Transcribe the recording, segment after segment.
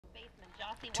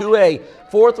2A,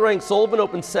 fourth-ranked Sullivan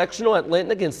opens sectional at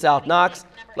Linton against South Knox.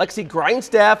 Lexi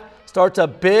Grindstaff starts a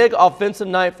big offensive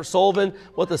night for Sullivan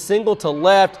with a single to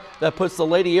left that puts the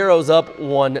Lady Arrows up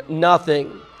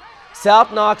 1-0.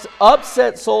 South Knox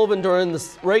upset Sullivan during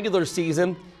the regular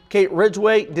season. Kate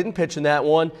Ridgway didn't pitch in that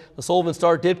one. The Sullivan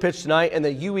star did pitch tonight, and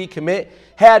the UE commit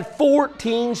had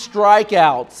 14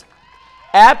 strikeouts.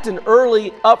 Apt and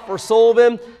early up for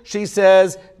Sullivan. She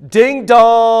says, ding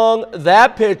dong,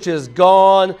 that pitch is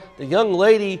gone. The young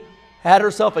lady had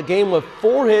herself a game with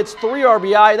 4 hits, 3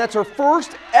 RBI, and that's her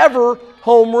first ever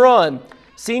home run.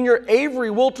 Senior Avery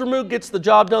Wiltermuth gets the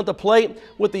job done at the plate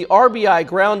with the RBI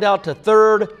ground out to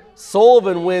third.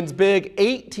 Sullivan wins big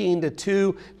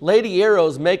 18-2. Lady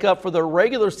Arrows make up for their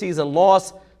regular season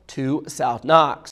loss to South Knox.